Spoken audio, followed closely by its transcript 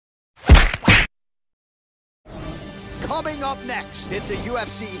Coming up next, it's a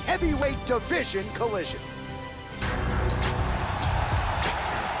UFC heavyweight division collision.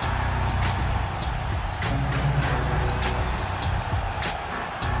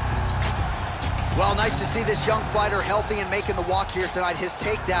 Well, nice to see this young fighter healthy and making the walk here tonight. His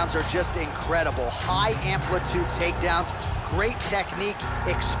takedowns are just incredible. High amplitude takedowns, great technique,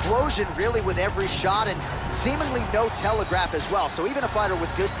 explosion really with every shot, and seemingly no telegraph as well. So even a fighter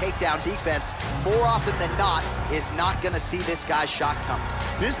with good takedown defense, more often than not, is not gonna see this guy's shot coming.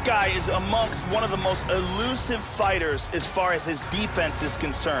 This guy is amongst one of the most elusive fighters as far as his defense is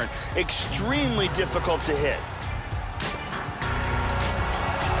concerned. Extremely difficult to hit.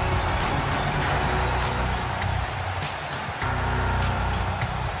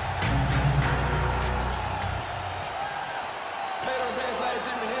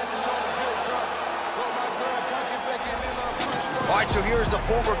 All right, so here's the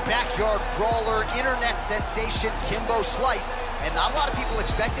former backyard brawler, internet sensation, Kimbo Slice. And not a lot of people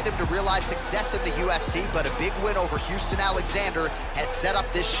expected him to realize success in the UFC, but a big win over Houston Alexander has set up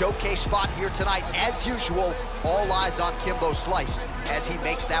this showcase spot here tonight. As usual, all eyes on Kimbo Slice as he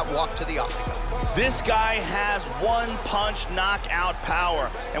makes that walk to the octagon. This guy has one-punch knockout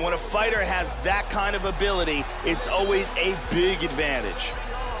power. And when a fighter has that kind of ability, it's always a big advantage.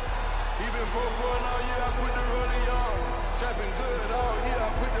 He been full all year, I put the rolling on. Trapping good all year, I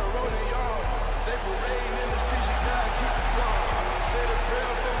put the rolling on. They parading in the streets, you gotta keep it calm. Say the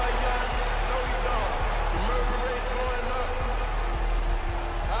prayer for my young, no he don't. The murder rate going up.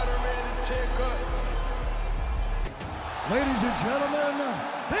 I done ran this check up. Ladies and gentlemen,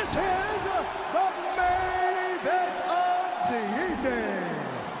 this is the main event of the evening.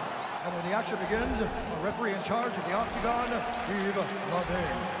 And when the action begins, the referee in charge of the octagon, Yves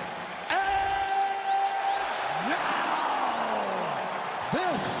Lavigne.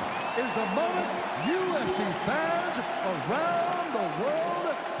 This is the moment UFC fans around the world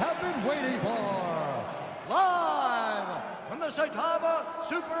have been waiting for. Live from the Saitama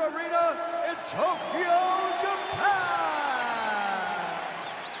Super Arena in Tokyo, Japan.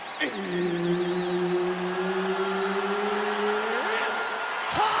 It's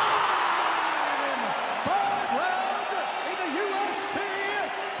time! 5 rounds in the UFC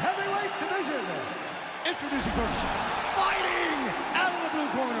heavyweight division. Introducing first, fighting out of the blue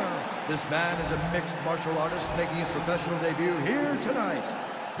corner. This man is a mixed martial artist making his professional debut here tonight.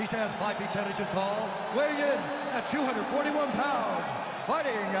 He stands 5 feet 10 inches tall, weighing in at 241 pounds.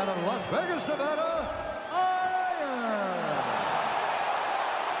 Fighting out of Las Vegas, Nevada, Iron.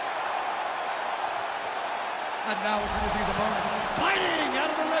 And now introducing his opponent, fighting out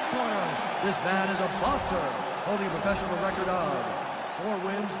of the red corner. This man is a boxer, holding a professional record of 4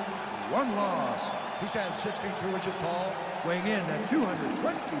 wins, 1 loss. He stands 6'2" tall, weighing in at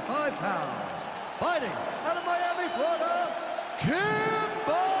 225 pounds. Fighting out of Miami, Florida,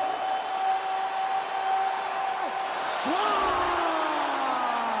 Kimbo Slice!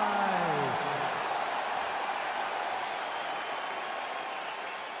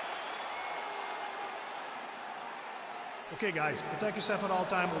 Okay, guys, protect yourself at all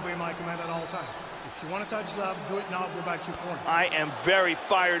time, obey my command at all time. If you want to touch left, do it now, go back to your corner. I am very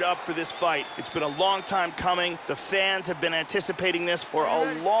fired up for this fight. It's been a long time coming. The fans have been anticipating this for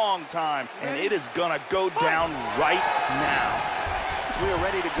a long time, and it is gonna go down right now. We are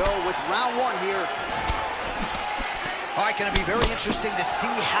ready to go with round 1 here. All right, going to be very interesting to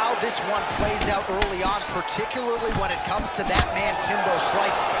see how this one plays out early on, particularly when it comes to that man, Kimbo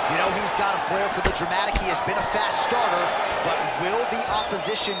Slice. You know, he's got a flair for the dramatic. He has been a fast starter, but will the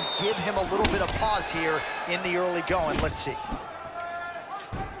opposition give him a little bit of pause here in the early going? Let's see.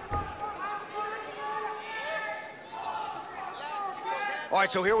 All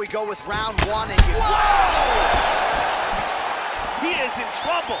right, so here we go with round 1. And you... Whoa! He is in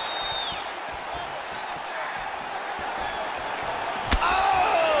trouble.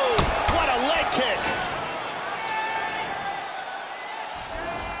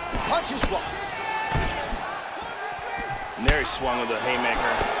 Punches blocked. And there he swung with a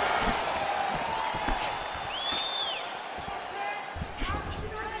haymaker.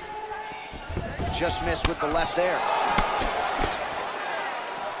 Just missed with the left there.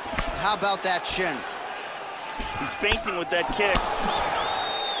 How about that shin? He's feinting with that kick.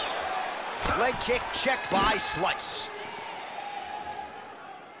 Leg kick checked by Slice.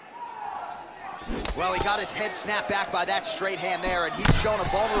 Well, he got his head snapped back by that straight hand there, and he's shown a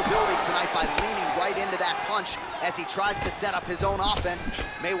vulnerability tonight by leaning right into that punch as he tries to set up his own offense.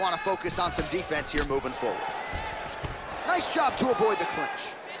 May want to focus on some defense here moving forward. Nice job to avoid the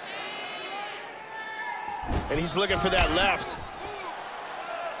clinch. And he's looking for that left.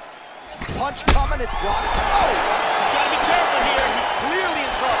 punch coming, it's blocked. Oh! He's got to be careful here. He's clearly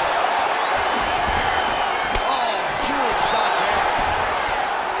in trouble. Oh, huge shot there.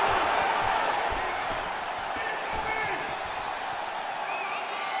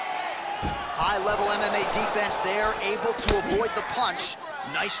 High-level MMA defense there, able to avoid the punch.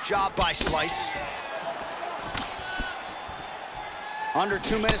 Nice job by Slice. Under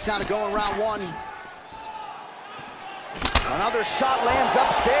 2 minutes now to go in round one. Another shot lands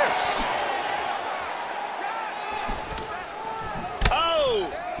upstairs. Oh,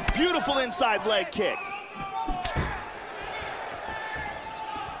 beautiful inside leg kick.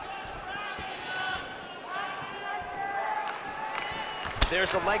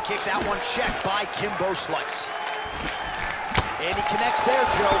 There's the leg kick, that one checked by Kimbo Slice. And he connects there,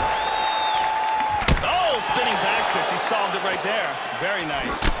 Joe. Oh, spinning back fist. He solved it right there. Very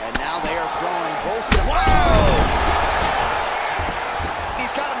nice. And now they are throwing both. Whoa!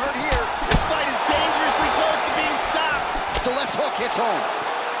 He's got him hurt here. This fight is dangerously close to being stopped. The left hook hits home.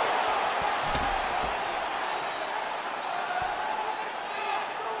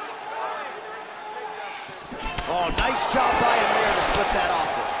 Oh, nice job by him there to slip that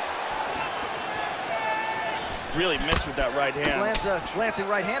off. Really missed with that right hand. Lands a glancing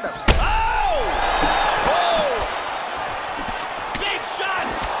right hand upstairs. Oh! Oh! Big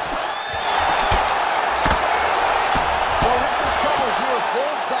shots! So in some trouble here,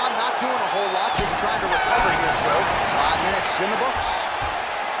 holds on, not doing a whole lot, just trying to recover here, Joe. 5 minutes in the books.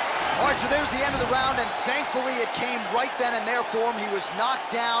 All right, so there's the end of the round, and thankfully it came right then and there for him. He was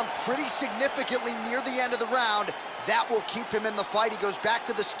knocked down pretty significantly near the end of the round. That will keep him in the fight. He goes back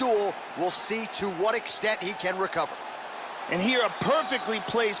to the stool. We'll see to what extent he can recover. And here, a perfectly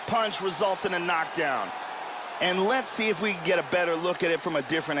placed punch results in a knockdown. And let's see if we can get a better look at it from a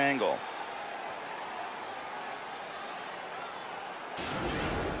different angle.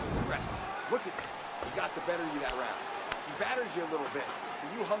 Right. Look at him. He got the better of you that round. He battered you a little bit,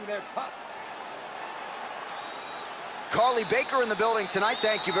 but you hung there tough. Carly Baker in the building tonight.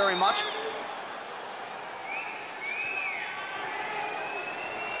 Thank you very much.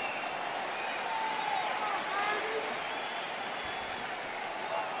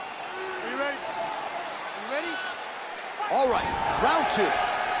 All right, round two.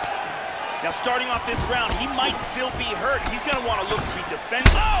 Now, starting off this round, he might still be hurt. He's going to want to look to be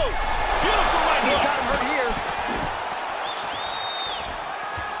defensive. Oh! Beautiful right hook. He's got him hurt here.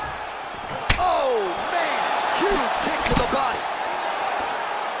 Oh, man. Huge kick to the body.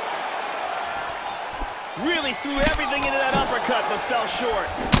 Really threw everything into that uppercut, but fell short.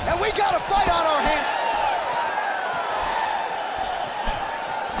 And we got a fight on our hands.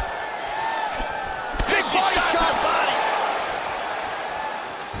 Big body shot. Body.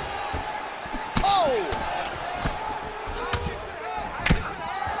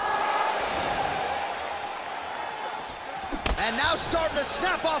 And now starting to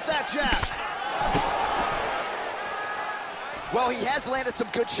snap off that jab. Well, he has landed some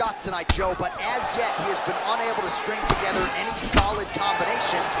good shots tonight, Joe, but as yet he has been unable to string together any solid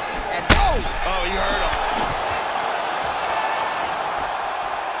combinations. And oh! Oh, you heard him.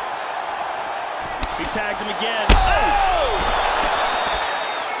 He tagged him again. Oh!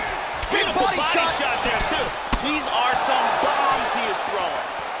 Beautiful body shot there, too. These are some bombs he is throwing.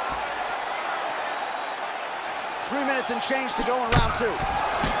 3 minutes and change to go in round two.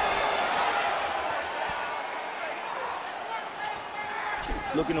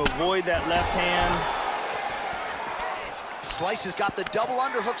 Looking to avoid that left hand. Slice has got the double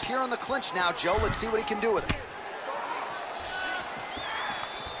underhooks here in the clinch now, Joe. Let's see what he can do with it.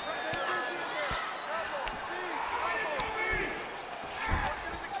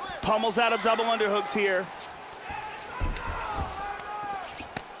 Pummels out of double underhooks here.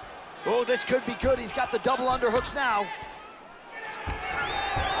 Oh, this could be good. He's got the double underhooks now.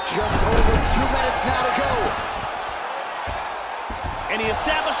 Just over 2 minutes now to go. And he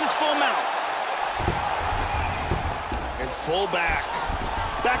establishes full mount. And full back.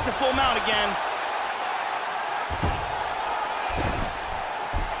 Back to full mount again.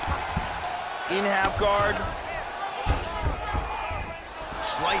 In half guard.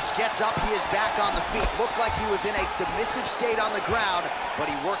 Slice gets up, he is back on the feet. Looked like he was in a submissive state on the ground, but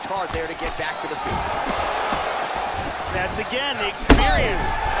he worked hard there to get back to the feet. That's again the experience.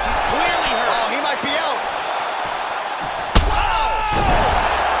 He's clearly hurt. Oh, he might be out. Wow!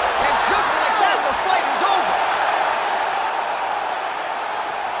 And just like that, the fight is over.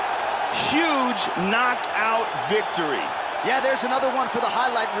 Huge knockout victory. Yeah, there's another one for the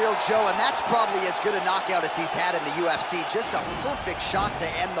highlight reel, Joe, and that's probably as good a knockout as he's had in the UFC. Just a perfect shot to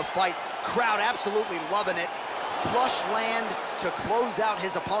end the fight. Crowd absolutely loving it. flush land to close out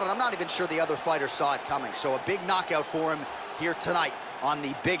his opponent. I'm not even sure the other fighter saw it coming. So a big knockout for him here tonight on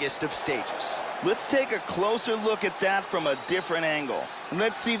the biggest of stages. Let's take a closer look at that from a different angle. And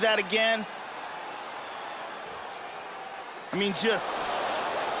let's see that again. I mean, just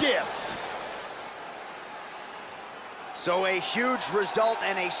stiff. So a huge result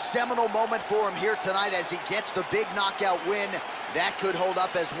and a seminal moment for him here tonight as he gets the big knockout win. That could hold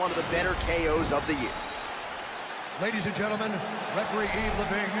up as one of the better KOs of the year. Ladies and gentlemen, referee Yves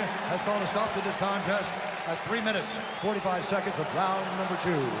Leving has called a stop to this contest at 3 minutes, 45 seconds of round number 2.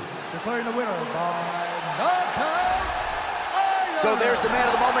 Declaring the winner by knockout. So there's the man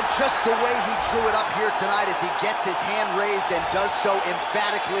of the moment, just the way he drew it up here tonight as he gets his hand raised and does so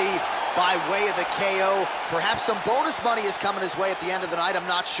emphatically by way of the KO. Perhaps some bonus money is coming his way at the end of the night. I'm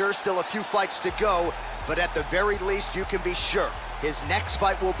not sure. Still a few fights to go. But at the very least, you can be sure his next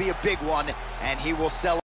fight will be a big one, and he will sell